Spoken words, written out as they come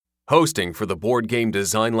Hosting for the Board Game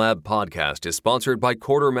Design Lab podcast is sponsored by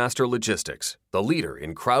Quartermaster Logistics, the leader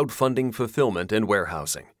in crowdfunding fulfillment and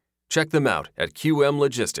warehousing. Check them out at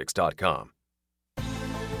qmlogistics.com.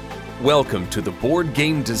 Welcome to the Board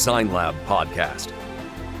Game Design Lab podcast.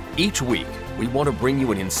 Each week, we want to bring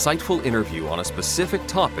you an insightful interview on a specific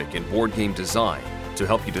topic in board game design to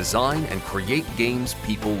help you design and create games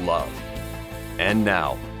people love. And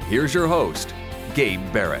now, here's your host,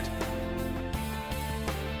 Gabe Barrett.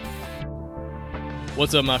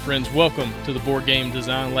 What's up, my friends? Welcome to the Board Game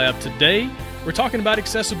Design Lab. Today, we're talking about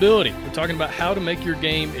accessibility. We're talking about how to make your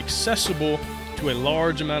game accessible to a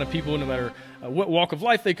large amount of people, no matter what walk of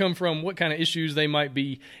life they come from, what kind of issues they might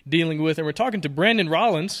be dealing with. And we're talking to Brandon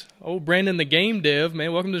Rollins. Oh, Brandon, the game dev.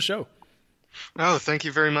 Man, welcome to the show. Oh, thank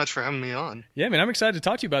you very much for having me on. Yeah, man, I'm excited to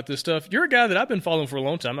talk to you about this stuff. You're a guy that I've been following for a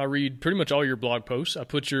long time. I read pretty much all your blog posts. I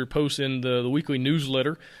put your posts in the weekly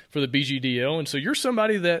newsletter for the BGDL, and so you're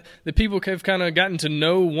somebody that people have kind of gotten to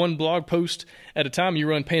know one blog post at a time. You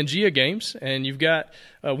run Pangea Games, and you've got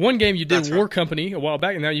one game you did, War Company, a while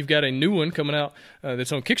back, and now you've got a new one coming out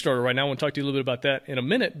that's on Kickstarter right now. I want to talk to you a little bit about that in a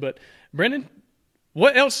minute, but Brandon,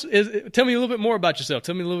 what else is? Tell me a little bit more about yourself.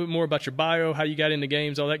 Tell me a little bit more about your bio, how you got into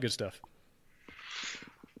games, all that good stuff.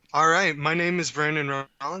 All right, my name is Brandon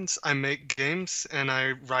Rollins. I make games, and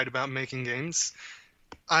I write about making games.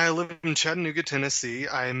 I live in Chattanooga, Tennessee.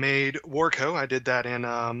 I made Warco. I did that in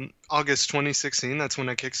August 2016. That's when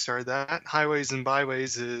I kickstarted that. Highways and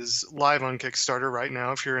Byways is live on Kickstarter right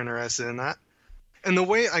now if you're interested in that. And the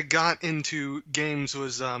way I got into games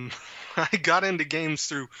was I got into games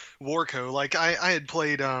through Warco. Like, I had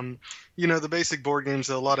played, the basic board games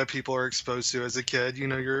that a lot of people are exposed to as a kid. You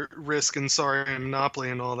know, your Risk and Sorry and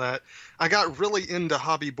Monopoly and all that. I got really into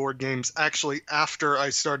hobby board games actually after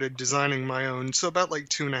I started designing my own, so about like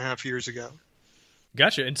 2.5 years ago.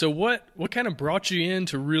 Gotcha. And so what kind of brought you in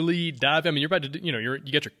to really dive? I mean, you're about to do,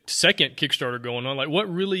 you got your second Kickstarter going on. Like, what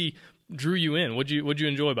really drew you in? What'd you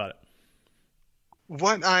enjoy about it?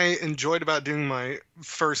 What I enjoyed about doing my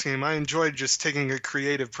first game, I enjoyed just taking a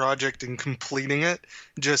creative project and completing it,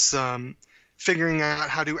 just figuring out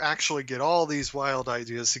how to actually get all these wild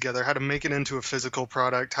ideas together, how to make it into a physical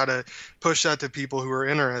product, how to push that to people who are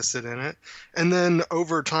interested in it. And then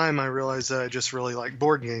over time, I realized that I just really like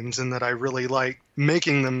board games and that I really like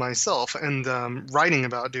making them myself and writing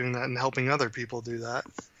about doing that and helping other people do that.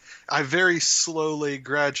 I very slowly,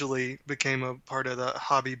 gradually became a part of the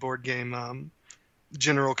hobby board game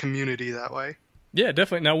general community that way. Yeah,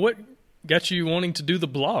 definitely. Now, what got you wanting to do the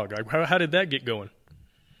blog? How did that get going?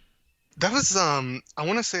 That was, I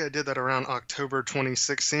want to say I did that around October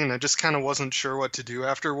 2016. I just kind of wasn't sure what to do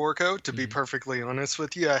after Warco, to be perfectly honest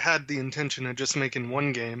with you. I had the intention of just making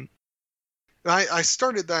one game. I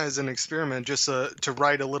started that as an experiment just to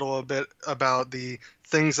write a little bit about the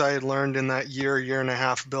things I had learned in that year and a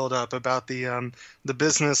half build up about the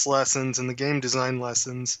business lessons and the game design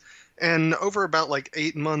lessons. And over about like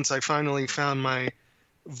 8 months, I finally found my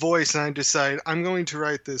voice, and I decided I'm going to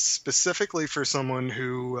write this specifically for someone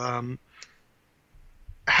who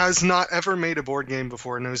has not ever made a board game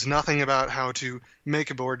before, knows nothing about how to make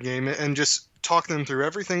a board game, and just talk them through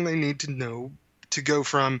everything they need to know to go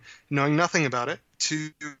from knowing nothing about it to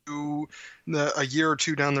a year or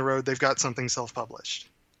two down the road, they've got something self-published.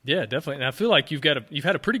 Yeah, definitely. And I feel like you've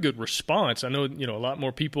had a pretty good response. I know, a lot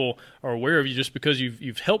more people are aware of you just because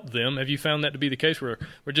you've helped them. Have you found that to be the case where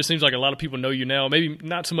it just seems like a lot of people know you now, maybe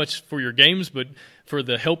not so much for your games, but for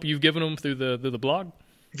the help you've given them through the blog?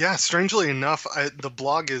 Yeah, strangely enough, the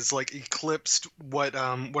blog is like eclipsed what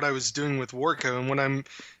I was doing with Warco and what I'm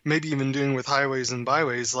maybe even doing with Highways and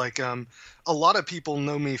Byways. Like, a lot of people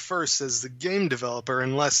know me first as the game developer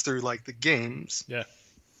and less through like the games. Yeah.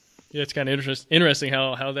 Yeah, it's kind of interesting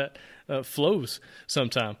how that flows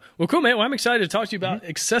sometime. Well, cool, man. Well, I'm excited to talk to you about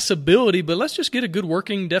accessibility, but let's just get a good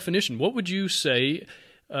working definition. What would you say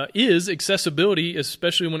is accessibility,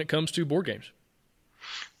 especially when it comes to board games?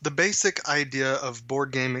 The basic idea of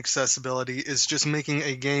board game accessibility is just making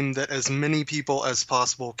a game that as many people as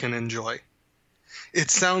possible can enjoy. It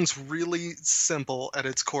sounds really simple at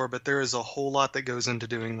its core, but there is a whole lot that goes into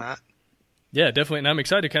doing that. Yeah, definitely. And I'm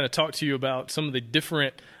excited to kind of talk to you about some of the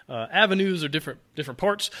different avenues or different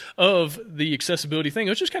parts of the accessibility thing.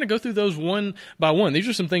 Let's just kind of go through those one by one. These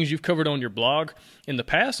are some things you've covered on your blog in the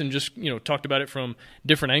past and just, talked about it from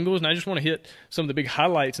different angles. And I just want to hit some of the big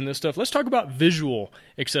highlights in this stuff. Let's talk about visual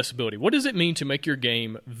accessibility. What does it mean to make your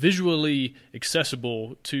game visually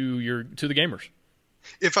accessible to the gamers?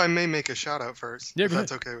 If I may make a shout out first, yeah, if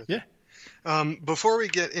that's okay with you. Yeah. Before we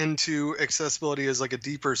get into accessibility as like a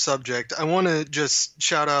deeper subject, I want to just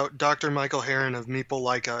shout out Dr. Michael Herron of Meeple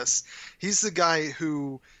Like Us. He's the guy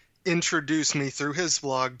who introduced me through his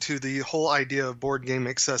blog to the whole idea of board game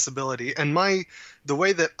accessibility. And the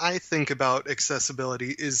way that I think about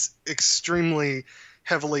accessibility is extremely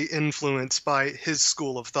heavily influenced by his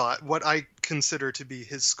school of thought, what I consider to be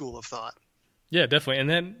his school of thought. Yeah, definitely. And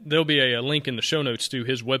then there'll be a link in the show notes to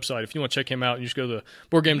his website. If you want to check him out, you just go to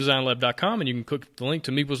BoardGameDesignLab.com and you can click the link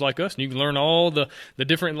to Meeples Like Us, and you can learn all the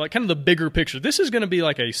different, like kind of the bigger picture. This is going to be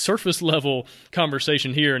like a surface level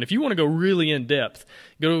conversation here. And if you want to go really in depth,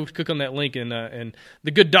 go click on that link, and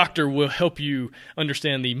the good doctor will help you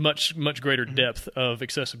understand the much, much greater depth of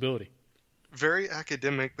accessibility. Very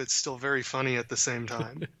academic, but still very funny at the same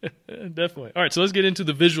time. Definitely. All right, so let's get into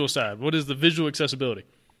the visual side. What is the visual accessibility?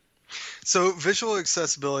 So visual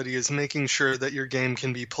accessibility is making sure that your game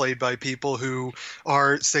can be played by people who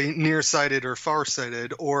are, say, nearsighted or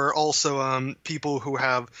farsighted, or also people who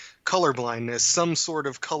have color blindness, some sort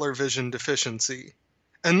of color vision deficiency.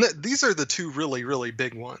 And these are the two really, really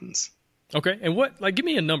big ones. Okay, and give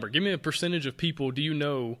me a number. Give me a percentage of people do you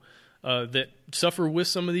know that suffer with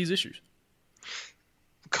some of these issues?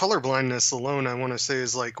 Color blindness alone, I want to say,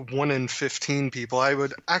 is like 1 in 15 people.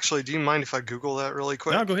 Do you mind if I Google that really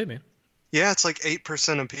quick? No, go ahead, man. Yeah, it's like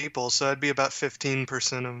 8% of people, so that'd be about 15%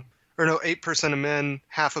 8% of men,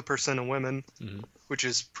 0.5% of women, which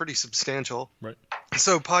is pretty substantial. Right.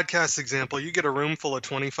 So podcast example, you get a room full of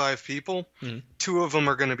 25 people, 2 of them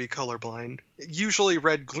are going to be colorblind. Usually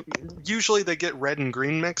they get red and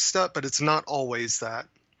green mixed up, but it's not always that.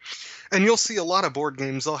 And you'll see a lot of board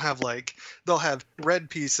games, they'll have red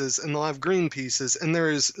pieces and they'll have green pieces, and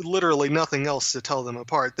there is literally nothing else to tell them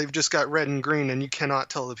apart. They've just got red and green, and you cannot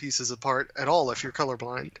tell the pieces apart at all if you're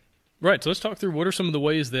colorblind. Right, so let's talk through what are some of the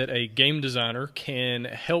ways that a game designer can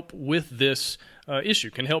help with this issue,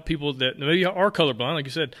 can help people that maybe are colorblind. Like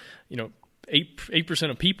you said, 8%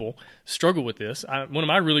 of people struggle with this. One of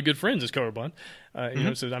my really good friends is colorblind.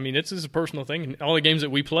 So I mean, it's a personal thing. And all the games that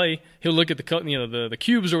we play, he'll look at the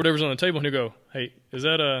cubes or whatever's on the table, and he'll go, "Hey, is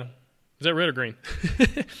that red or green?"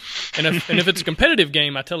 and if it's a competitive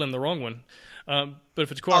game, I tell him the wrong one. But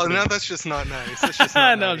if it's cooperative, no, that's just not nice. That's just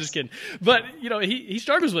not no, nice. I'm just kidding. But he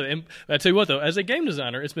struggles with it. And I tell you what, though, as a game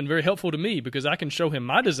designer, it's been very helpful to me because I can show him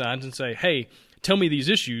my designs and say, "Hey, tell me these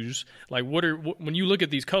issues. Like, when you look at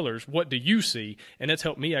these colors, what do you see?" And that's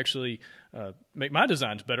helped me actually make my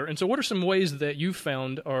designs better. And so, what are some ways that you've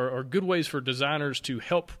found are good ways for designers to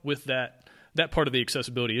help with that part of the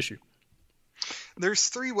accessibility issue? There's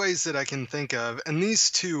 3 ways that I can think of, and these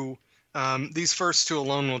first 2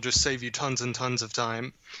 alone will just save you tons and tons of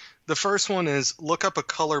time. The first one is look up a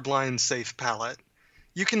colorblind safe palette.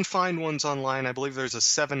 You can find ones online. I believe there's a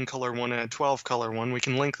 7-color one and a 12-color one. We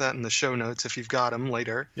can link that in the show notes if you've got them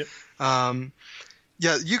later. Yep.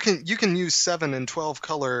 Yeah, you can use 7 and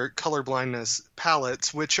 12-color blindness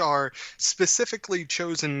palettes, which are specifically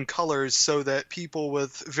chosen colors so that people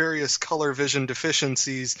with various color vision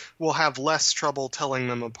deficiencies will have less trouble telling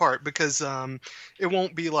them apart, because it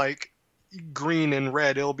won't be like green and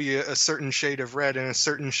red. It'll be a certain shade of red and a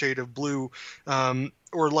certain shade of blue,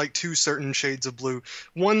 or like 2 certain shades of blue.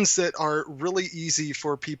 Ones that are really easy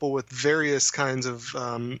for people with various kinds of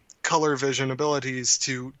color vision abilities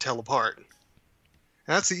to tell apart.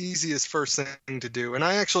 That's the easiest first thing to do. And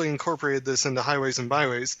I actually incorporated this into Highways and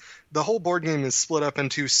Byways. The whole board game is split up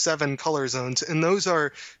into 7 color zones, and those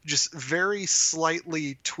are just very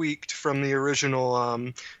slightly tweaked from the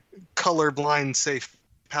original colorblind safe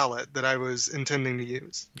palette that I was intending to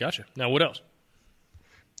use. Gotcha. Now, what else?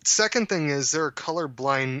 Second thing is there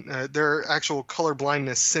are actual color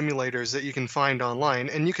blindness simulators that you can find online,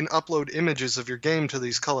 and you can upload images of your game to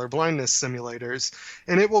these color blindness simulators,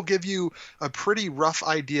 and it will give you a pretty rough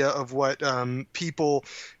idea of what people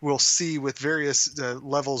will see with various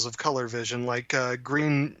levels of color vision, like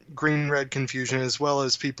green-red confusion, as well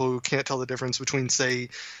as people who can't tell the difference between, say,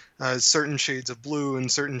 certain shades of blue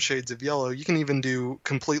and certain shades of yellow. You can even do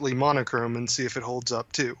completely monochrome and see if it holds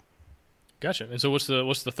up too. Gotcha. And so what's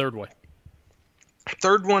the third way?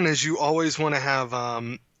 Third one is you always want to have,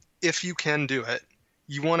 if you can do it,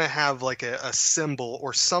 you want to have like a symbol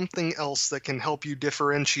or something else that can help you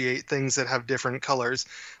differentiate things that have different colors.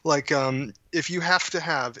 Like if you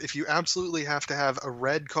absolutely have to have a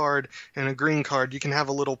red card and a green card, you can have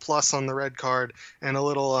a little plus on the red card and a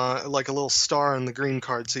little like a little star on the green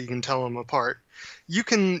card so you can tell them apart. You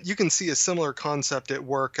can see a similar concept at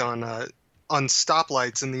work on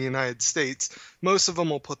stoplights in the United States. Most of them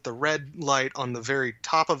will put the red light on the very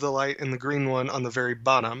top of the light and the green one on the very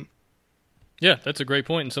bottom. Yeah, that's a great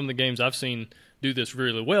point. In some of the games I've seen do this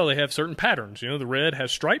really well, they have certain patterns. The red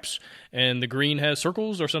has stripes and the green has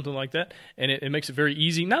circles or something like that. And it makes it very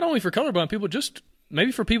easy, not only for colorblind people, just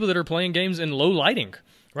maybe for people that are playing games in low lighting.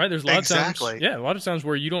 Right, there's a lot Exactly. of times, a lot of times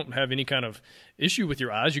where you don't have any kind of issue with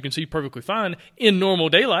your eyes. You can see perfectly fine in normal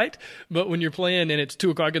daylight, but when you're playing and it's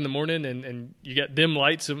 2 o'clock in the morning and you got dim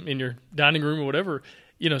lights in your dining room or whatever,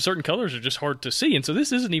 certain colors are just hard to see. And so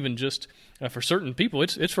this isn't even just for certain people;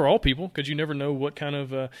 it's for all people, because you never know what kind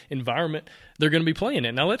of environment they're going to be playing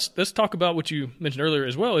in. Now let's talk about what you mentioned earlier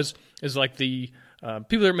as well, is like the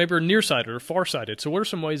people that maybe are nearsighted or farsighted. So what are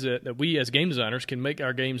some ways that we as game designers can make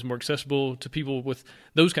our games more accessible to people with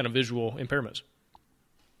those kind of visual impairments?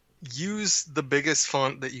 Use the biggest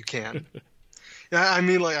font that you can. Yeah, I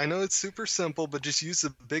mean, I know it's super simple, but just use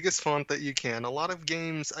the biggest font that you can. A lot of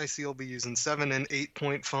games I see will be using 7 and 8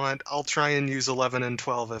 point font. I'll try and use 11 and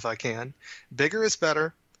 12 if I can. Bigger is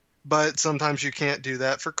better, but sometimes you can't do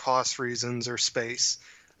that for cost reasons or space.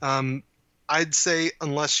 I'd say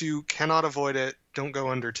unless you cannot avoid it, don't go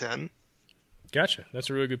under 10. Gotcha. That's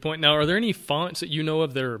a really good point. Now, are there any fonts that you know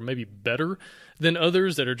of that are maybe better than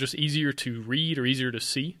others, that are just easier to read or easier to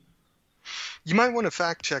see? You might want to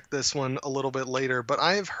fact check this one a little bit later, but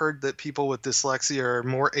I have heard that people with dyslexia are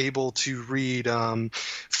more able to read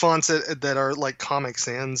fonts that are like Comic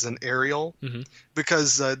Sans and Arial,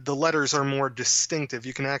 because the letters are more distinctive.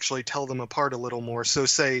 You can actually tell them apart a little more. So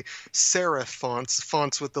say serif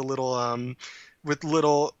fonts with the little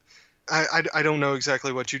I don't know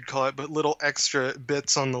exactly what you'd call it, but little extra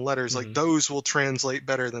bits on the letters, like those will translate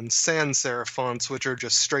better than sans serif fonts, which are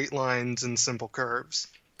just straight lines and simple curves.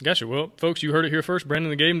 Gotcha. Well, folks, you heard it here first. Brandon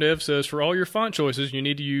the Game Dev says for all your font choices, you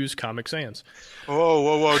need to use Comic Sans.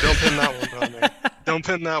 Whoa. Don't pin that one on me. Don't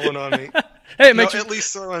pin that one on me. Hey, at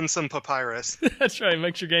least throw in some papyrus. That's right.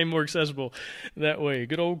 Makes your game more accessible that way.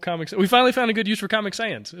 Good old Comic Sans. We finally found a good use for Comic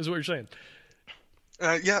Sans, is what you're saying.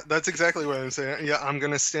 Yeah, that's exactly what I'm saying. Yeah, I'm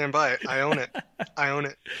going to stand by it. I own it. I own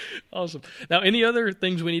it. Awesome. Now, any other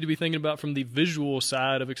things we need to be thinking about from the visual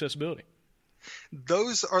side of accessibility?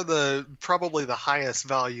 Those are probably the highest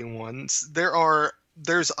value ones.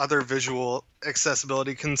 There's other visual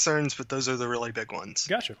accessibility concerns, but those are the really big ones.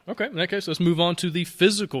 Gotcha. Okay. In that case, let's move on to the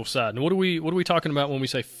physical side. And what are we talking about when we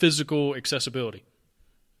say physical accessibility?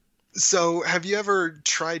 So have you ever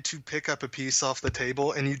tried to pick up a piece off the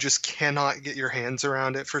table and you just cannot get your hands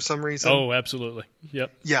around it for some reason? Oh, absolutely.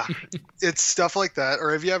 Yep. Yeah. It's stuff like that.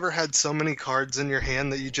 Or have you ever had so many cards in your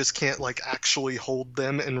hand that you just can't actually hold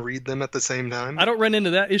them and read them at the same time? I don't run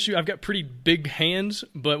into that issue. I've got pretty big hands,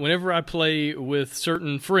 but whenever I play with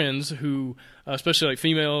certain friends who, especially like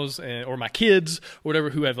females or my kids or whatever,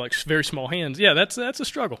 who have very small hands, yeah, that's a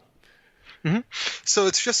struggle. Mm-hmm. So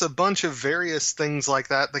it's just a bunch of various things like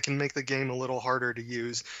that can make the game a little harder to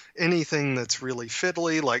use. Anything that's really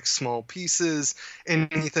fiddly, like small pieces,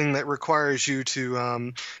 anything that requires you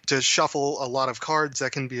to shuffle a lot of cards,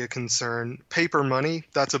 that can be a concern. Paper money,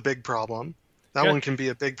 that's a big problem. That one can be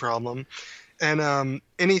a big problem. And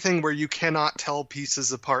anything where you cannot tell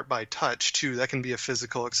pieces apart by touch, too, that can be a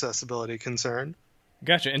physical accessibility concern.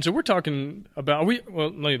 Gotcha. And so we're talking about,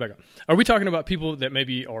 let me back up. Are we talking about people that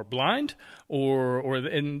maybe are blind or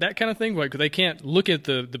and that kind of thing? Like they can't look at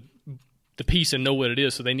the piece and know what it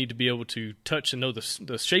is, so they need to be able to touch and know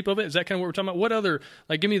the shape of it? Is that kind of what we're talking about? What other,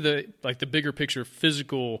 give me the bigger picture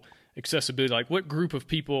physical accessibility, what group of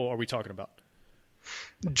people are we talking about?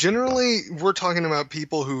 Generally, we're talking about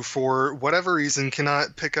people who, for whatever reason,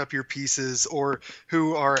 cannot pick up your pieces or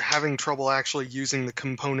who are having trouble actually using the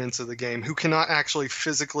components of the game, who cannot actually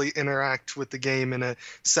physically interact with the game in a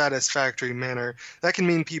satisfactory manner. That can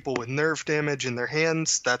mean people with nerve damage in their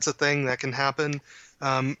hands. That's a thing that can happen.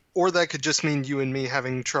 Or that could just mean you and me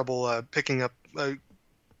having trouble picking up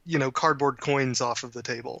cardboard coins off of the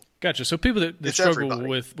table. Gotcha. So people that struggle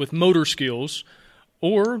with motor skills,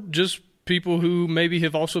 or just people who maybe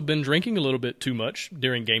have also been drinking a little bit too much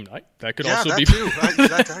during game night. That could also be... too.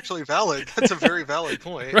 That's actually valid. That's a very valid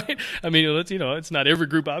point. Right? I mean, it's not every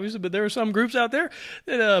group, obviously, but there are some groups out there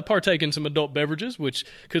that partake in some adult beverages, which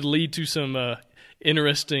could lead to some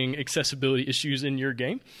interesting accessibility issues in your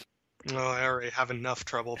game. Oh, I already have enough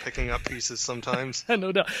trouble picking up pieces sometimes.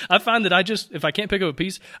 No doubt. I find that if I can't pick up a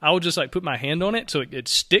piece, I will just put my hand on it so it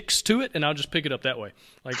sticks to it, and I'll just pick it up that way.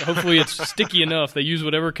 Hopefully it's sticky enough. They use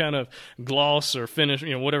whatever kind of gloss or finish,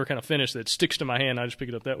 whatever kind of finish that sticks to my hand. I just pick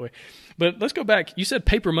it up that way. But let's go back. You said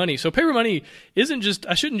paper money. So paper money isn't just,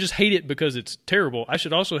 I shouldn't just hate it because it's terrible. I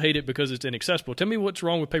should also hate it because it's inaccessible. Tell me what's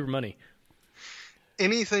wrong with paper money.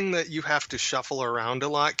 Anything that you have to shuffle around a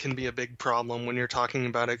lot can be a big problem when you're talking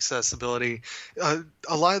about accessibility.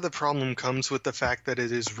 A lot of the problem comes with the fact that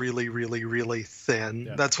it is really, really, really thin.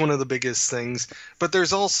 Yeah. That's one of the biggest things. But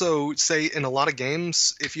there's also, say, in a lot of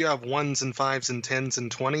games, if you have 1s and 5s and 10s and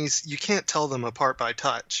 20s, you can't tell them apart by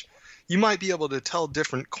touch. You might be able to tell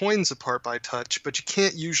different coins apart by touch, but you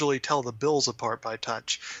can't usually tell the bills apart by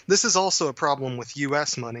touch. This is also a problem with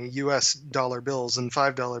US money, US dollar bills and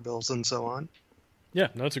 $5 bills and so on. Yeah,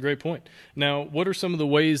 no, that's a great point. Now, what are some of the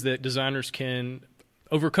ways that designers can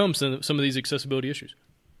overcome some of these accessibility issues?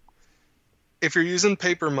 If you're using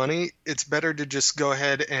paper money, it's better to just go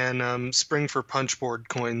ahead and spring for punchboard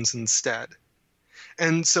coins instead.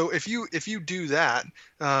 And so if you do that,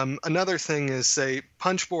 another thing is, say,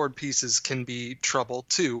 punchboard pieces can be trouble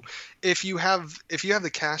too. If you have the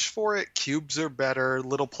cash for it, cubes are better.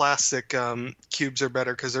 Little plastic cubes are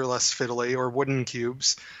better because they're less fiddly, or wooden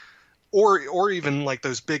cubes, or even like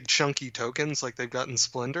those big chunky tokens like they've got in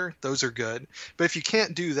Splendor. Those are good. But if you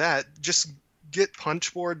can't do that, just get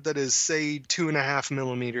punchboard that is, say, 2.5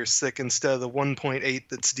 millimeters thick instead of the 1.8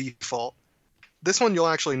 that's default. This one you'll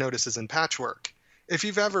actually notice is in Patchwork. If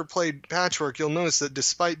you've ever played Patchwork, you'll notice that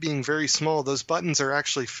despite being very small, those buttons are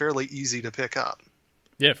actually fairly easy to pick up.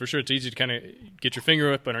 Yeah, for sure. It's easy to kind of get your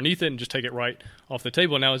finger up underneath it and just take it right off the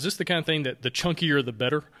table. Now, is this the kind of thing that the chunkier the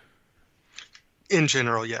better? In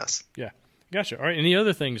general, yes. Yeah. Gotcha. All right. Any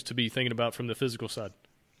other things to be thinking about from the physical side?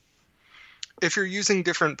 If you're using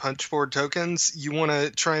different punchboard tokens, you want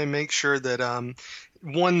to try and make sure that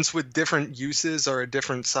ones with different uses are a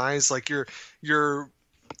different size. Like your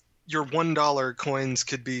 $1 coins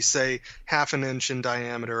could be, say, 1/2 inch in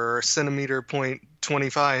diameter, or a centimeter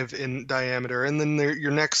 .25 in diameter, and then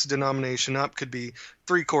your next denomination up could be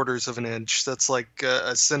 3/4 of an inch. That's like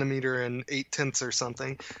a centimeter and 8/10 or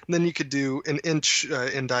something. And then you could do an inch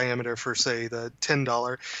in diameter for, say, the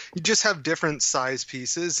 $10. You just have different size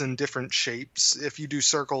pieces and different shapes. If you do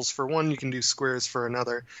circles for one, you can do squares for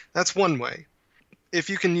another. That's one way. If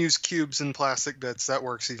you can use cubes and plastic bits, that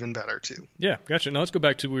works even better too. Yeah, gotcha. Now let's go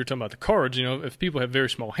back to what we were talking about the cards. You know, if people have very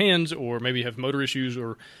small hands, or maybe have motor issues,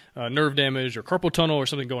 or nerve damage, or carpal tunnel, or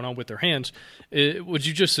something going on with their hands, would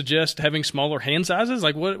you just suggest having smaller hand sizes?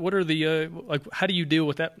 Like, what are the how do you deal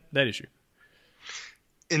with that issue?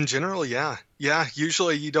 In general, yeah.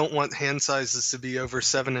 Usually, you don't want hand sizes to be over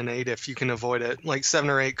 7 and 8 if you can avoid it. Like 7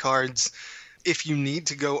 or 8 cards. If you need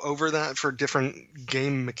to go over that for different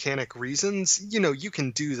game mechanic reasons, you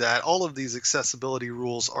can do that. All of these accessibility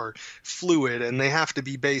rules are fluid, and they have to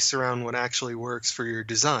be based around what actually works for your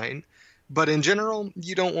design. But in general,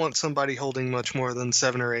 you don't want somebody holding much more than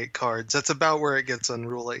 7 or 8 cards. That's about where it gets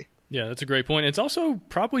unruly. Yeah, that's a great point. It's also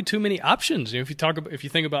probably too many options. If you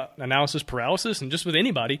think about analysis paralysis, and just with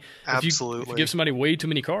anybody, absolutely, if you give somebody way too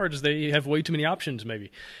many cards, they have way too many options,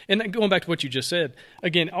 maybe. And going back to what you just said,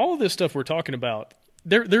 again, all of this stuff we're talking about,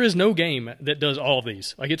 there is no game that does all of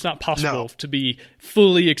these. Like, it's not possible to be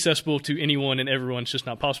fully accessible to anyone and everyone. It's just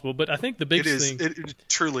not possible. But I think the biggest thing... It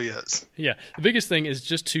truly is. Yeah. The biggest thing is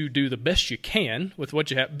just to do the best you can with what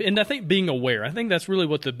you have. And I think being aware. I think that's really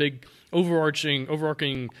what the big overarching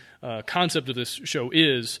concept of this show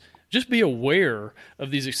is. Just be aware of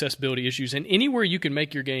these accessibility issues. And anywhere you can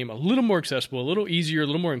make your game a little more accessible, a little easier, a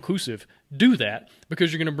little more inclusive, do that,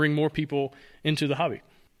 because you're going to bring more people into the hobby.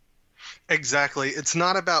 Exactly. It's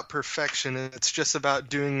not about perfection. It's just about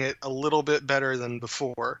doing it a little bit better than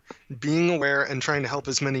before. Being aware and trying to help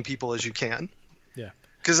as many people as you can. Yeah.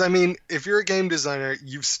 Because, I mean, if you're a game designer,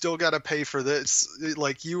 you've still got to pay for this.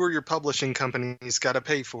 Like, you or your publishing company's got to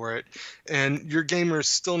pay for it. And your gamers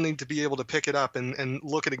still need to be able to pick it up and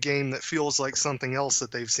look at a game that feels like something else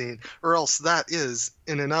that they've seen. Or else that is,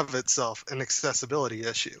 in and of itself, an accessibility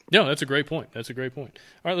issue. Yeah, that's a great point. All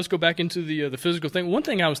right, let's go back into the physical thing. One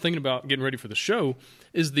thing I was thinking about getting ready for the show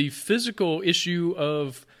is the physical issue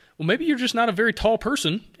of... Well, maybe you're just not a very tall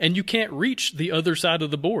person and you can't reach the other side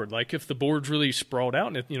of the board. Like, if the board's really sprawled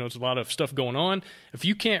out and there's a lot of stuff going on, if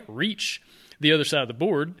you can't reach the other side of the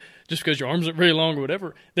board just because your arms aren't very long or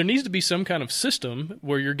whatever, there needs to be some kind of system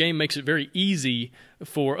where your game makes it very easy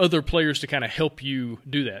for other players to kind of help you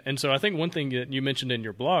do that. And so I think one thing that you mentioned in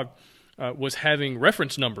your blog was having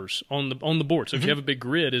reference numbers on the board. So if you have a big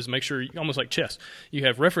grid, is make sure, almost like chess, you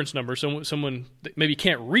have reference numbers. Someone that maybe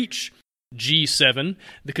can't reach G7,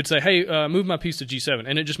 they could say, hey, move my piece to G7,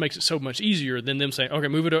 and it just makes it so much easier than them saying, okay,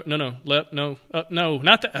 move it up, no, left, no, up, no,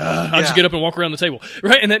 not that, I'll just get up and walk around the table,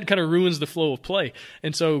 right? And that kind of ruins the flow of play.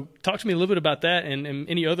 And so talk to me a little bit about that and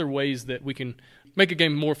any other ways that we can make a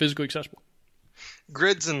game more physically accessible.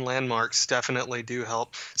 Grids and landmarks definitely do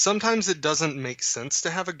help. Sometimes it doesn't make sense to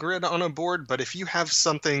have a grid on a board, but if you have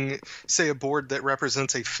something, say a board that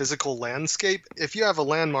represents a physical landscape, if you have a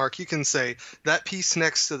landmark, you can say, that piece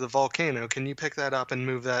next to the volcano, can you pick that up and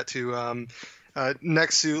move that to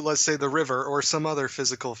next to, let's say, the river or some other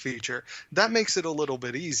physical feature? That makes it a little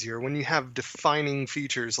bit easier when you have defining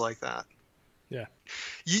features like that. Yeah.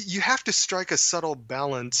 You have to strike a subtle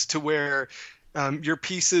balance to where your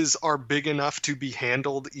pieces are big enough to be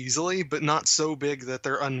handled easily, but not so big that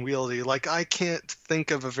they're unwieldy. Like, I can't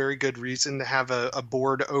think of a very good reason to have a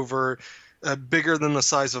board over bigger than the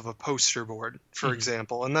size of a poster board, for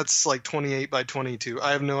example. And that's like 28 by 22.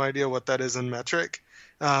 I have no idea what that is in metric,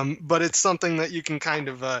 but it's something that you can kind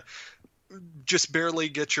of just barely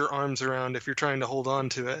get your arms around if you're trying to hold on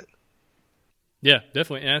to it. Yeah,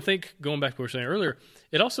 definitely. And I think, going back to what we were saying earlier,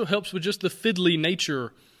 it also helps with just the fiddly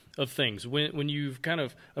nature of things. When you've kind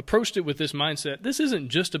of approached it with this mindset, this isn't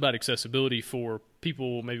just about accessibility for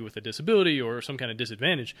people maybe with a disability or some kind of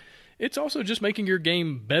disadvantage. It's also just making your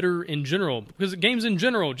game better in general, because games in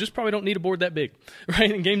general just probably don't need a board that big,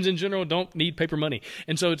 right? And games in general don't need paper money.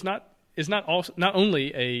 And so it's not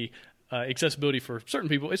only a accessibility for certain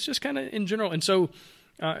people, it's just kind of in general. And so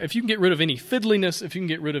if you can get rid of any fiddliness, if you can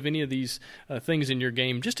get rid of any of these things in your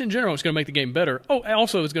game, just in general, it's going to make the game better. Oh,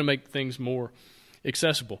 also it's going to make things more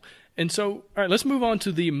accessible. And so, all right, let's move on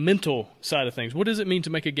to the mental side of things. What does it mean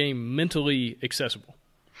to make a game mentally accessible?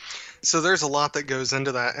 So there's a lot that goes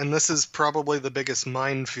into that, and this is probably the biggest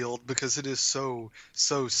minefield because it is so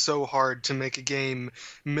hard to make a game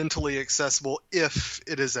mentally accessible if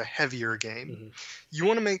it is a heavier game. Mm-hmm. You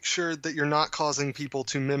want to make sure that you're not causing people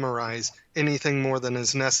to memorize anything more than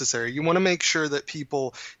is necessary. You want to make sure that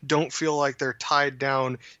people don't feel like they're tied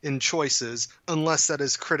down in choices unless that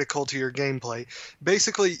is critical to your gameplay.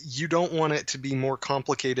 Basically, you don't want it to be more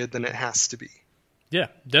complicated than it has to be. Yeah,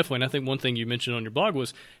 definitely. And I think one thing you mentioned on your blog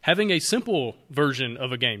was having a simple version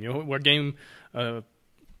of a game, a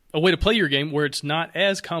way to play your game where it's not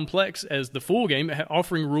as complex as the full game,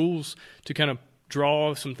 offering rules to kind of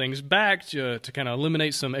draw some things back, to kind of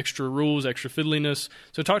eliminate some extra rules, extra fiddliness.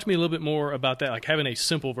 So talk to me a little bit more about that, like having a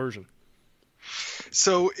simple version.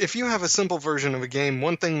 So if you have a simple version of a game,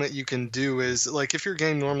 one thing that you can do is, like, if your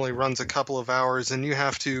game normally runs a couple of hours and you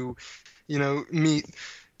have to, meet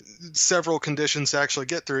several conditions to actually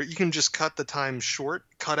get through it, you can just cut the time short,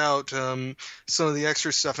 cut out some of the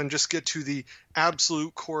extra stuff, and just get to the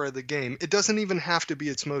absolute core of the game. It doesn't even have to be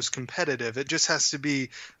its most competitive. It just has to be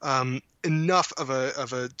enough of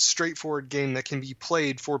a straightforward game that can be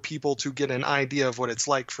played for people to get an idea of what it's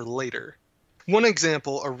like for later. One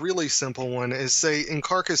example, a really simple one, is, say, in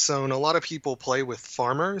Carcassonne, a lot of people play with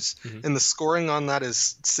farmers, and the scoring on that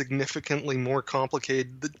is significantly more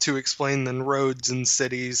complicated to explain than roads and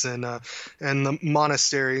cities and the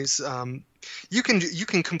monasteries. You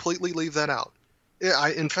can completely leave that out.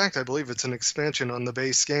 In fact, I believe it's an expansion on the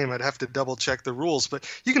base game. I'd have to double check the rules, but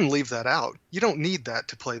you can leave that out. You don't need that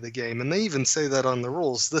to play the game, and they even say that on the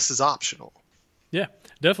rules. This is optional. Yeah,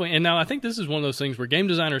 definitely. And now I think this is one of those things where game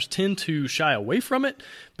designers tend to shy away from it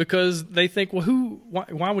because they think, well,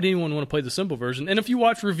 why would anyone want to play the simple version? And if you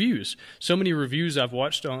watch reviews, so many reviews I've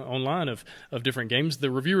watched online of different games,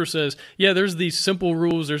 the reviewer says, yeah, there's these simple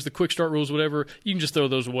rules, there's the quick start rules, whatever. You can just throw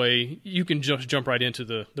those away. You can just jump right into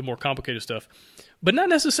the more complicated stuff. But not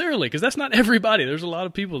necessarily, because that's not everybody. There's a lot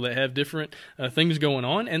of people that have different things going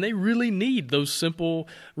on, and they really need those simple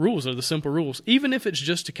rules, or the simple rules, even if it's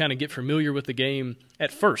just to kind of get familiar with the game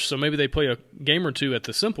at first. So maybe they play a game or two in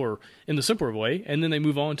the simpler way, and then they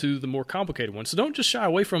move on to the more complicated one. So don't just shy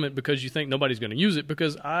away from it because you think nobody's going to use it,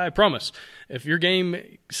 because I promise, if your game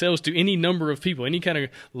sells to any number of people, any kind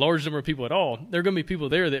of large number of people at all, there are going to be people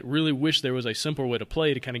there that really wish there was a simpler way to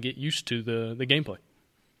play to kind of get used to the gameplay.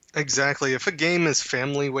 Exactly. If a game is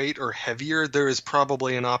family weight or heavier, there is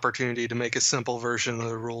probably an opportunity to make a simple version of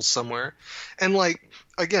the rules somewhere. And, like,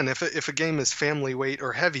 again, if a game is family weight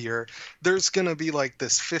or heavier, there's going to be like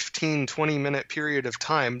this 15-20 minute period of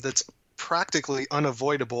time that's practically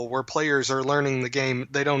unavoidable where players are learning the game.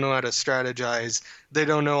 They don't know how to strategize. They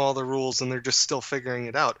don't know all the rules, and they're just still figuring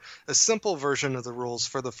it out. A simple version of the rules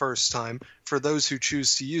for the first time, for those who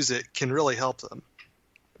choose to use it, can really help them.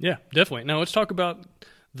 Yeah, definitely. Now let's talk about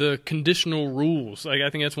the conditional rules. Like, I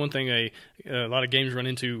think that's one thing a lot of games run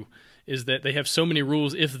into, is that they have so many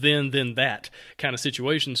rules, if then that kind of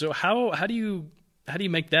situation. So how do you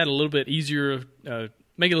make that a little bit easier,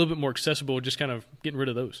 make it a little bit more accessible, just kind of getting rid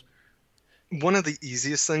of those? One of the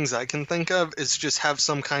easiest things I can think of is just have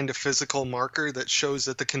some kind of physical marker that shows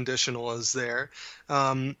that the conditional is there.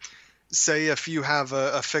 Say if you have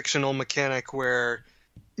a fictional mechanic where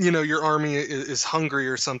your army is hungry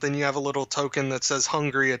or something, you have a little token that says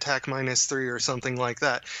hungry, attack -3 or something like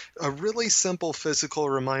that. A really simple physical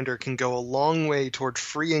reminder can go a long way toward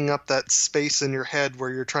freeing up that space in your head where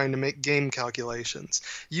you're trying to make game calculations.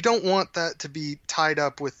 You don't want that to be tied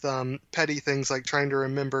up with petty things like trying to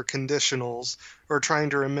remember conditionals or trying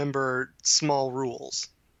to remember small rules.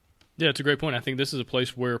 Yeah, it's a great point. I think this is a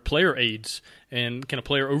place where player aids and kind of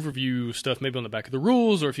player overview stuff, maybe on the back of the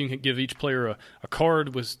rules, or if you can give each player a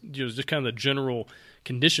card with just kind of the general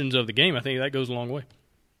conditions of the game, I think that goes a long way.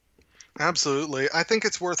 Absolutely. I think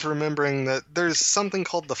it's worth remembering that there's something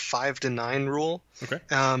called the 5 to 9 rule,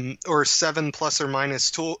 or 7 plus or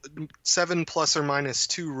minus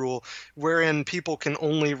 2 rule, wherein people can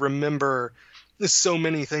only remember so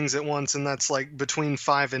many things at once, and that's like between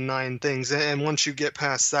 5 and 9 things. And once you get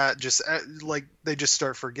past that, just like they just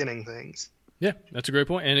start forgetting things. Yeah, that's a great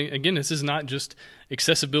point. And again, this is not just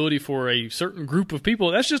accessibility for a certain group of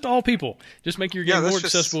people. That's just all people. Just make your game more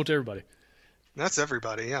accessible to everybody. That's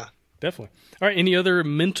everybody, yeah. Definitely. All right, any other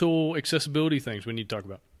mental accessibility things we need to talk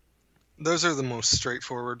about? Those are the most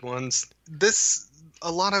straightforward ones.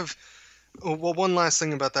 One last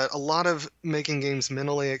thing about that. A lot of making games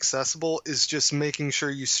mentally accessible is just making sure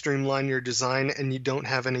you streamline your design and you don't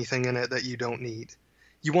have anything in it that you don't need.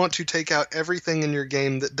 You want to take out everything in your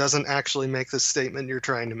game that doesn't actually make the statement you're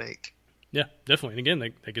trying to make. Yeah, definitely. And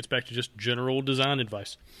again, that gets back to just general design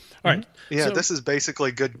advice. All right. Yeah, so, this is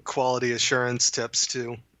basically good quality assurance tips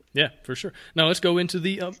too. Yeah, for sure. Now let's go into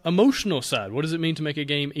the emotional side. What does it mean to make a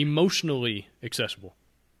game emotionally accessible?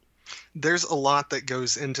 There's a lot that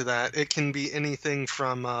goes into that. It can be anything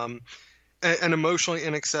from an emotionally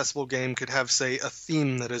inaccessible game could have, say, a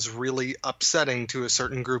theme that is really upsetting to a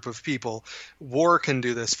certain group of people. War can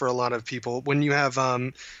do this for a lot of people. When you have,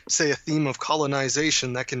 say, a theme of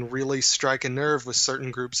colonization, that can really strike a nerve with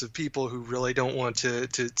certain groups of people who really don't want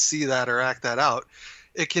to see that or act that out.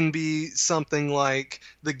 It can be something like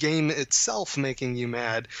the game itself making you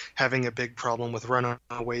mad, having a big problem with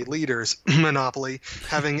runaway leaders, Monopoly,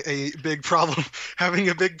 having a big problem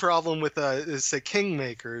with say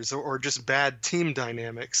kingmakers or just bad team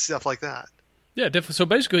dynamics, stuff like that. Yeah, definitely. So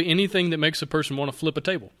basically anything that makes a person want to flip a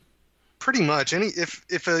table. Pretty much.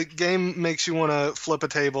 If a game makes you want to flip a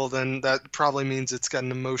table, then that probably means it's got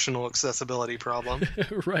an emotional accessibility problem.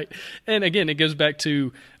 Right. And again, it goes back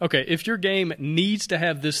to, okay, if your game needs to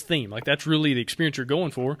have this theme, like that's really the experience you're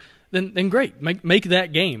going for, then great, make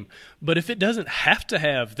that game. But if it doesn't have to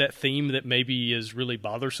have that theme that maybe is really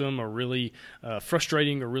bothersome or really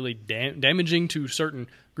frustrating or really damaging to certain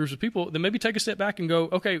groups of people, then maybe take a step back and go,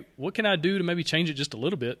 okay, what can I do to maybe change it just a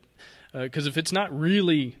little bit? Because if it doesn't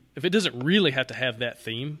really have to have that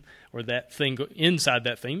theme or that thing inside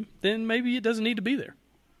that theme, then maybe it doesn't need to be there.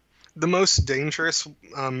 The most dangerous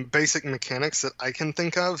basic mechanics that I can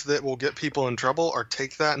think of that will get people in trouble are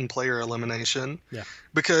take that and player elimination. Yeah.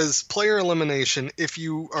 Because player elimination, if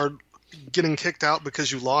you are getting kicked out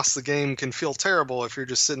because you lost the game, can feel terrible if you're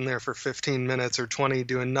just sitting there for 15 minutes or 20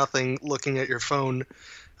 doing nothing, looking at your phone.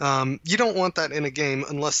 You don't want that in a game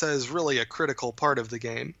unless that is really a critical part of the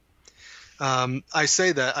game. I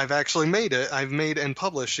say that I've actually made it. I've made and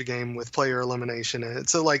published a game with player elimination in it.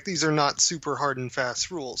 So these are not super hard and fast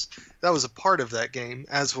rules. That was a part of that game,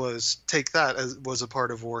 as was Take That as was a part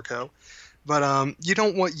of Warco. But you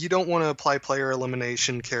don't want to apply player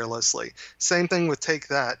elimination carelessly. Same thing with Take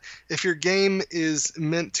That. If your game is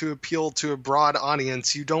meant to appeal to a broad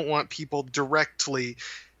audience, you don't want people directly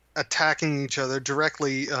attacking each other,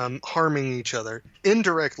 directly harming each other.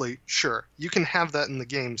 Indirectly, sure, you can have that in the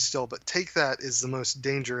game still, but Take That is the most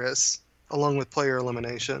dangerous, along with player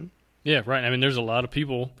elimination. Yeah, right. I mean, there's a lot of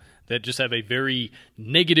people that just have a very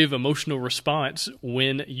negative emotional response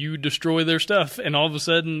when you destroy their stuff, and all of a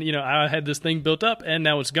sudden, I had this thing built up, and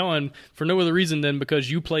now it's gone for no other reason than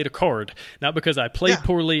because you played a card. Not because I played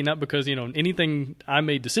poorly, not because, anything I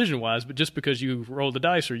made decision-wise, but just because you rolled the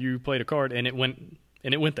dice or you played a card, and it went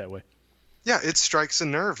that way. Yeah, it strikes a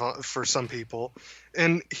nerve for some people.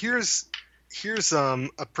 And here's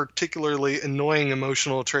a particularly annoying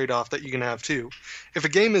emotional trade-off that you can have too. If a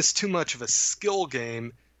game is too much of a skill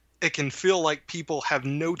game, it can feel like people have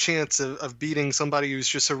no chance of beating somebody who's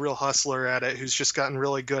just a real hustler at it, who's just gotten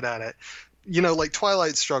really good at it. Like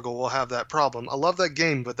Twilight Struggle will have that problem. I love that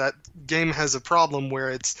game, but that game has a problem where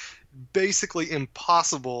it's basically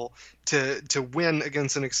impossible to win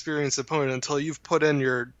against an experienced opponent until you've put in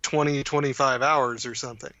your 20-25 hours or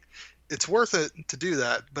something. It's worth it to do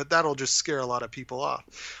that, but that'll just scare a lot of people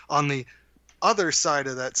off. On the other side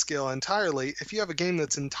of that scale entirely, if you have a game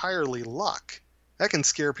that's entirely luck, that can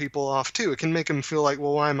scare people off too. It can make them feel like,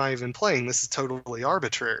 well, why am I even playing? This is totally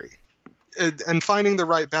arbitrary. And finding the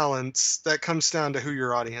right balance, that comes down to who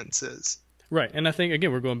your audience is. Right, and I think,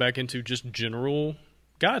 again, we're going back into just general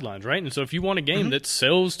guidelines, right? And so if you want a game that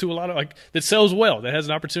sells to a lot of, that sells well, that has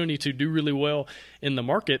an opportunity to do really well in the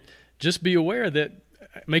market, just be aware that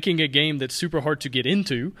making a game that's super hard to get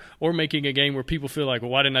into, or making a game where people feel like,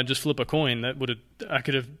 well, why didn't I just flip a coin? I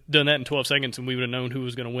could have done that in 12 seconds and we would have known who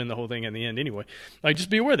was going to win the whole thing in the end anyway. Like, just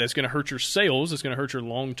be aware that it's going to hurt your sales. It's going to hurt your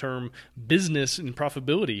long-term business and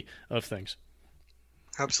profitability of things.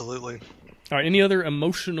 Absolutely. All right, any other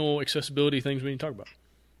emotional accessibility things we need to talk about?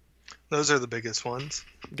 Those are the biggest ones.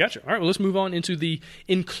 Gotcha. All right, well, let's move on into the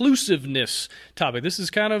inclusiveness topic. This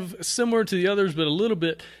is kind of similar to the others, but a little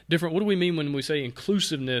bit different. What do we mean when we say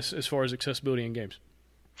inclusiveness as far as accessibility in games?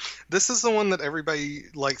 This is the one that everybody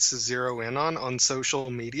likes to zero in on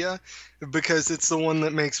social media, because it's the one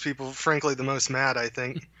that makes people, frankly, the most mad, I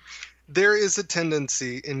think. There is a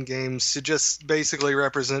tendency in games to just basically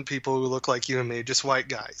represent people who look like you and me, just white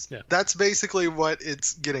guys. Yeah. That's basically what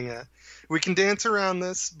it's getting at. We can dance around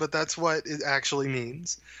this, but that's what it actually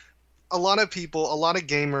means. A lot of people, a lot of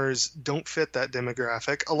gamers don't fit that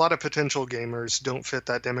demographic. A lot of potential gamers don't fit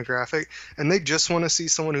that demographic, and they just want to see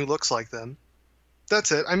someone who looks like them.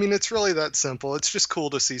 That's it. I mean, it's really that simple. It's just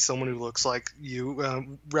cool to see someone who looks like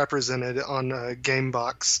you represented on a game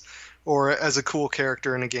box or as a cool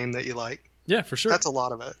character in a game that you like. Yeah, for sure. That's a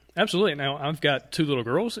lot of it. Absolutely. Now, I've got 2 little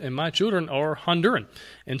girls, and my children are Honduran,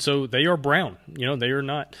 and so they are brown. You know, they are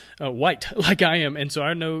not white like I am. And so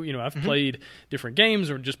I know, you know, I've played different games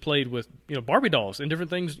or just played with, you know, Barbie dolls and different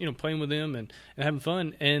things, you know, playing with them and having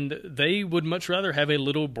fun. And they would much rather have a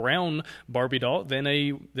little brown Barbie doll than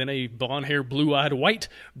a blonde-haired, blue-eyed white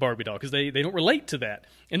Barbie doll, because they don't relate to that.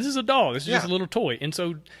 And this is a doll. This is just a little toy. And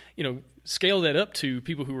so, you know, scale that up to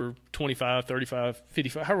people who are 25, 35,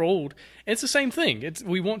 55, however old, and it's the same thing.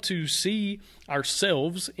 We want to see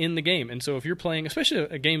ourselves in the game. And so if you're playing,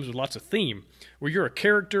 especially games with lots of theme, where you're a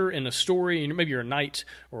character in a story, and maybe you're a knight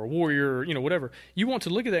or a warrior, you know, whatever, you want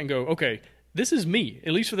to look at that and go, okay, this is me,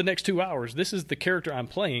 at least for the next 2 hours. This is the character I'm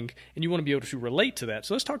playing, and you want to be able to relate to that.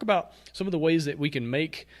 So let's talk about some of the ways that we can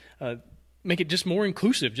make it just more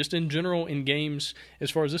inclusive, just in general in games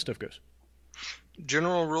as far as this stuff goes.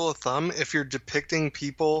 General rule of thumb, if you're depicting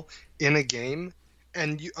people in a game,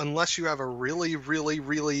 and unless you have a really, really,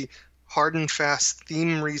 really hard and fast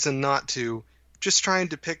theme reason not to, just try and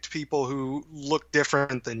depict people who look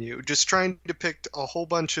different than you. Just try and depict a whole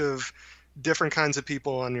bunch of different kinds of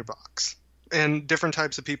people on your box and different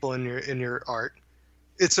types of people in your art.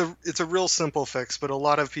 It's a real simple fix, but a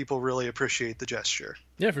lot of people really appreciate the gesture.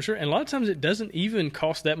 Yeah, for sure. And a lot of times it doesn't even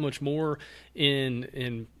cost that much more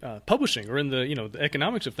in publishing or in the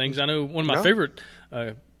economics of things. I know one of my favorite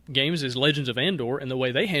games is Legends of Andor, and the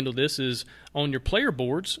way they handle this is on your player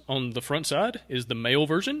boards, on the front side is the male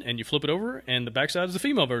version, and you flip it over, and the back side is the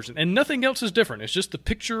female version. And nothing else is different. It's just the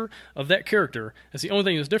picture of that character. That's the only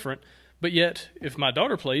thing that's different. But yet, if my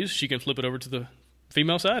daughter plays, she can flip it over to the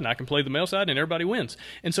female side, and I can play the male side, and everybody wins.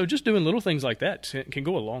 And so just doing little things like that can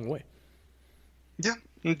go a long way. Yeah,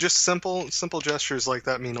 just simple gestures like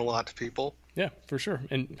that mean a lot to people. Yeah, for sure.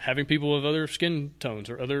 And having people of other skin tones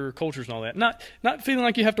or other cultures and all that. Not feeling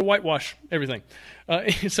like you have to whitewash everything.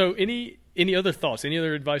 So any other thoughts, any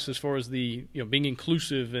other advice as far as the being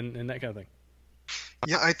inclusive and that kind of thing?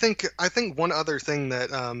 Yeah, I think one other thing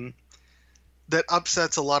that that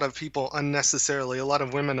upsets a lot of people unnecessarily, a lot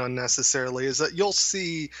of women unnecessarily, is that you'll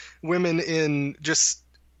see women in just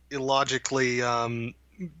illogically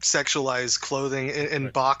sexualized clothing in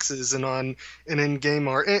boxes and in game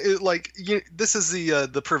art. This is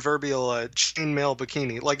the proverbial chainmail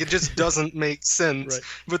bikini. Like, it just doesn't make sense. Right.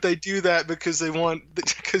 But they do that because they want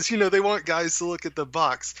guys to look at the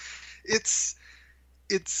box. It's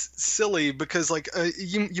silly because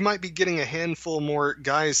you might be getting a handful more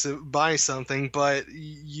guys to buy something, but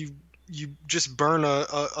you just burn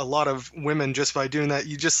a lot of women just by doing that.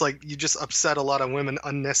 You just upset a lot of women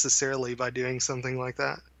unnecessarily by doing something like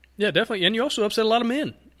that. Yeah, definitely. And you also upset a lot of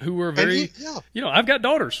men who are very, I've got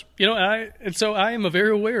daughters, and so I am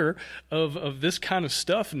very aware of this kind of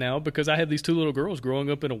stuff now, because I have these 2 little girls growing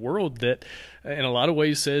up in a world that in a lot of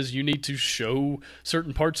ways says you need to show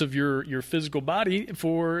certain parts of your physical body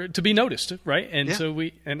to be noticed. Right. And so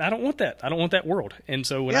I don't want that. I don't want that world. And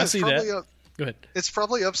so when I see that, go ahead. It's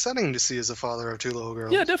probably upsetting to see as a father of 2 little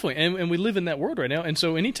girls. Yeah, definitely. And we live in that world right now. And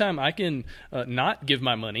so anytime I can not give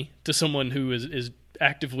my money to someone who is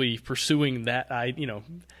actively pursuing that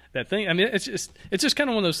that thing, I mean, it's just kind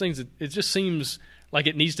of one of those things that it just seems like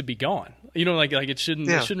it needs to be gone. Like it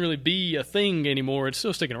shouldn't really be a thing anymore. It's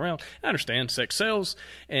still sticking around. I understand sex sells,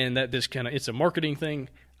 and that it's a marketing thing.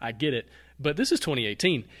 I get it. But this is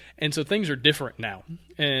 2018, and so things are different now.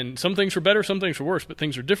 And some things are better, some things are worse, but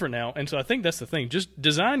things are different now. And so I think that's the thing. Just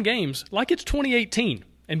design games like it's 2018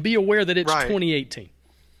 and be aware that it's 2018.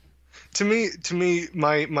 To me,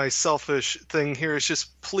 my selfish thing here is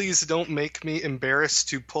just please don't make me embarrassed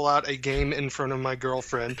to pull out a game in front of my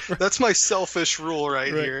girlfriend. That's my selfish rule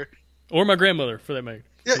right here. Or my grandmother, for that matter.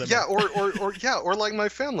 Or like my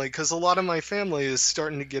family, because a lot of my family is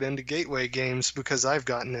starting to get into gateway games because I've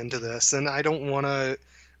gotten into this, and I don't want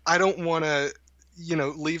to,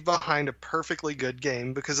 leave behind a perfectly good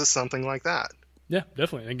game because of something like that. Yeah,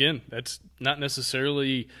 definitely. Again, that's not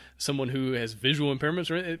necessarily someone who has visual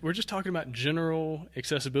impairments. We're just talking about general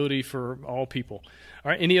accessibility for all people.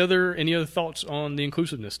 All right. Any other thoughts on the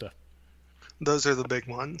inclusiveness stuff? Those are the big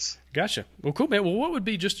ones. Gotcha. Well, cool, man. Well, what would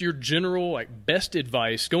be just your general best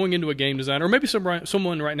advice going into a game design, or maybe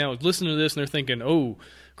someone right now is listening to this and they're thinking, "Oh,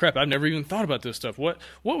 crap, I've never even thought about this stuff." What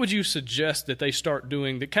would you suggest that they start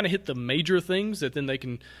doing that kind of hit the major things that then they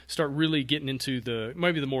can start really getting into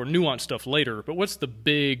maybe the more nuanced stuff later? But what's the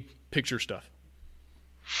big picture stuff?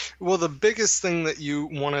 Well, the biggest thing that you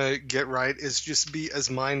want to get right is just be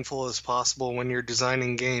as mindful as possible when you're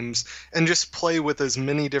designing games and just play with as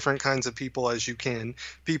many different kinds of people as you can.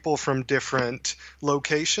 People from different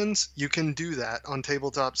locations, you can do that on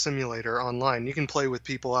Tabletop Simulator online. You can play with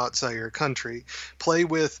people outside your country. Play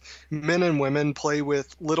with men and women, play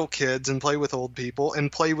with little kids, and play with old people,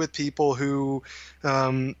 and play with people who,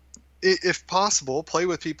 if possible, play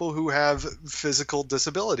with people who have physical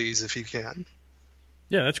disabilities if you can.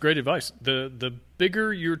 Yeah, that's great advice. The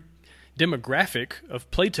bigger your demographic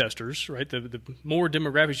of playtesters, right? The more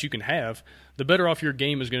demographics you can have, the better off your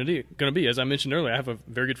game is going to be. As I mentioned earlier, I have a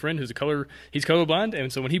very good friend he's colorblind,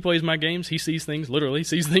 and so when he plays my games, he sees things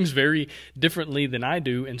very differently than I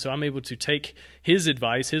do, and so I'm able to take his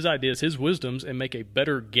advice, his ideas, his wisdoms, and make a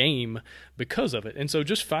better game because of it. And so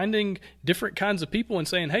just finding different kinds of people and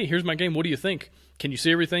saying, "Hey, here's my game. What do you think? Can you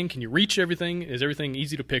see everything? Can you reach everything? Is everything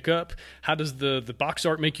easy to pick up? How does the box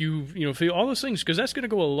art make you feel?" All those things, because that's going to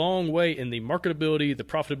go a long way in the marketability, the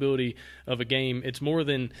profitability of a game. It's more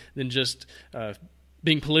than just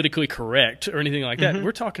being politically correct or anything like that. Mm-hmm.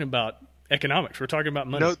 We're talking about economics. We're talking about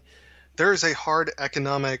money. No, there is a hard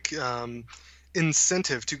economic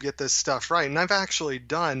incentive to get this stuff right. And I've actually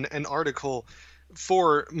done an article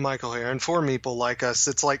for Michael here and for Meeple Like Us.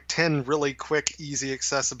 It's like 10 really quick, easy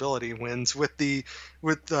accessibility wins with the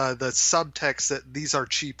subtext that these are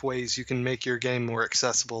cheap ways you can make your game more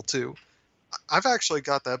accessible too. I've actually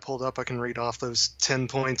got that pulled up. I can read off those 10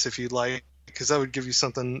 points if you'd like, because that would give you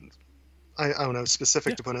something, I don't know,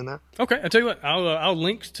 specific to put in there. Okay, I'll tell you what, I'll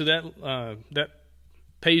link to that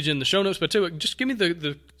page in the show notes, but tell you what, just give me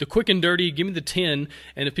the quick and dirty, give me the 10,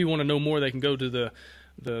 and if people want to know more, they can go to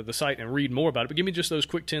the site and read more about it. But give me just those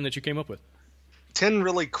quick 10 that you came up with. 10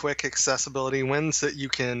 really quick accessibility wins that you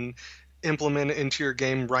can implement into your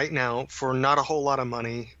game right now for not a whole lot of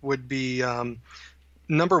money would be,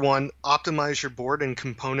 number one, optimize your board and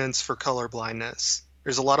components for color blindness.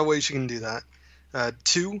 There's a lot of ways you can do that.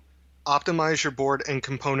 2, optimize your board and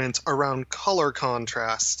components around color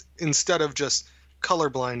contrast instead of just color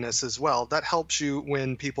blindness as well. That helps you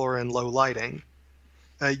when people are in low lighting.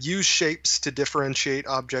 Use shapes to differentiate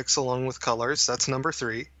objects along with colors. That's number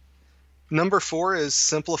 3. Number 4 is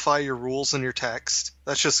simplify your rules and your text.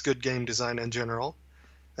 That's just good game design in general.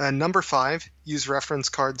 Number 5, use reference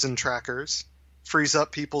cards and trackers. Frees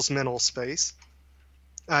up people's mental space.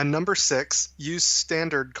 Number 6, use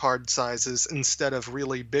standard card sizes instead of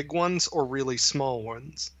really big ones or really small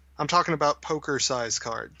ones. I'm talking about poker size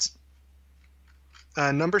cards.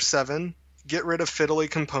 Number 7, get rid of fiddly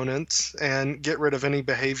components and get rid of any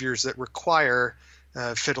behaviors that require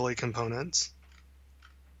fiddly components.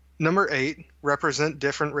 Number 8, represent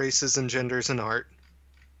different races and genders in art.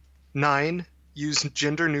 9, use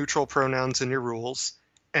gender-neutral pronouns in your rules.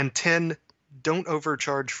 And 10, don't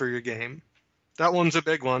overcharge for your game. That one's a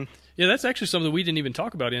big one. Yeah, that's actually something we didn't even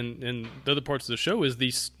talk about in the other parts of the show is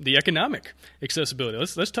the economic accessibility.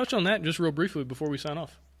 Let's touch on that just real briefly before we sign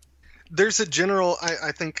off. There's a general,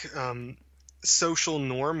 I think, social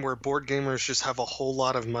norm where board gamers just have a whole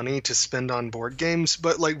lot of money to spend on board games.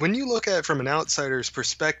 But like when you look at it from an outsider's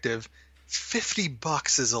perspective,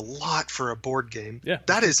 $50 is a lot for a board game. Yeah.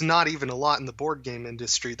 That is not even a lot in the board game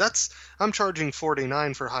industry. I'm charging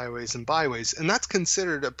 $49 for Highways and Byways, and that's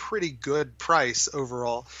considered a pretty good price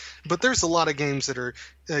overall. But there's a lot of games that are,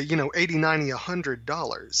 $80, $90,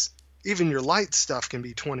 $100. Even your light stuff can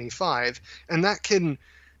be $25, and that can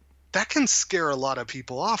scare a lot of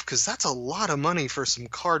people off because that's a lot of money for some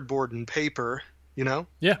cardboard and paper,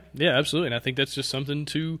 Yeah, absolutely. And I think that's just something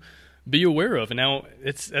to be aware of. And now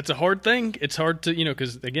that's a hard thing. It's hard to,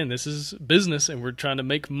 because again, this is business and we're trying to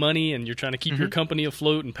make money and you're trying to keep your company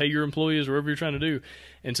afloat and pay your employees, whatever you're trying to do.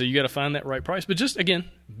 And so you got to find that right price. But just, again,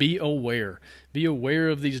 be aware. Be aware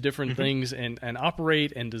of these different things and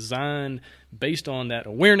operate and design based on that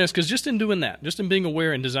awareness. Because just in doing that, just in being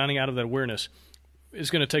aware and designing out of that awareness, it's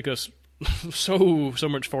going to take us so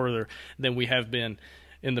much farther than we have been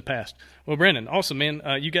in the past. Well, Brandon, awesome, man.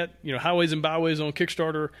 You got Highways and Byways on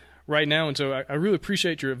Kickstarter right now, and so I really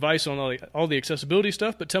appreciate your advice on all the accessibility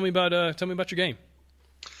stuff. But tell me about your game.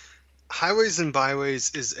 Highways and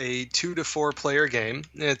Byways is a 2 to 4 player game.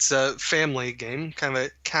 It's a family game, kind of a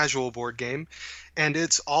casual board game, and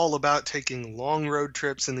it's all about taking long road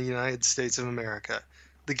trips in the United States of America.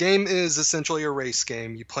 The game is essentially a race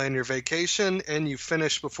game. You plan your vacation and you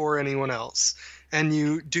finish before anyone else. And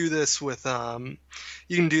you do this with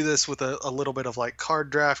you can do this with a little bit of like card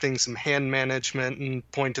drafting, some hand management,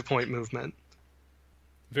 and point-to-point movement.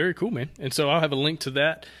 Very cool, man. And so I'll have a link to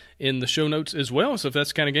that in the show notes as well. So if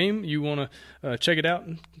that's the kind of game you want to check it out,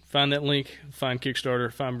 find that link, find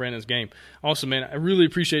Kickstarter, find Brandon's game. Awesome, man. I really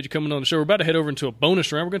appreciate you coming on the show. We're about to head over into a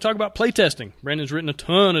bonus round. We're going to talk about playtesting. Brandon's written a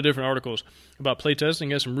ton of different articles about playtesting.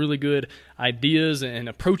 He has some really good ideas and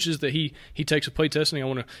approaches that he takes with playtesting. I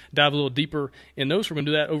want to dive a little deeper in those. We're going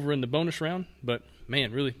to do that over in the bonus round. But,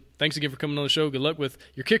 man, really, thanks again for coming on the show. Good luck with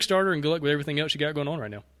your Kickstarter and good luck with everything else you got going on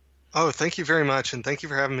right now. Oh, thank you very much, and thank you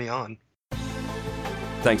for having me on.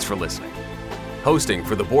 Thanks for listening. Hosting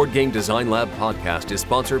for the Board Game Design Lab podcast is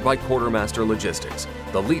sponsored by Quartermaster Logistics,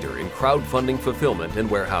 the leader in crowdfunding fulfillment and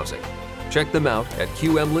warehousing. Check them out at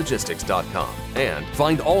qmlogistics.com and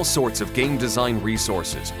find all sorts of game design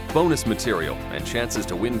resources, bonus material, and chances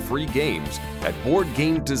to win free games at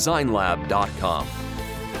BoardGameDesignLab.com.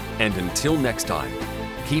 And until next time,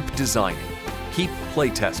 keep designing, keep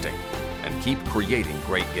playtesting, and keep creating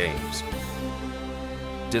great games.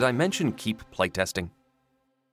 Did I mention keep playtesting?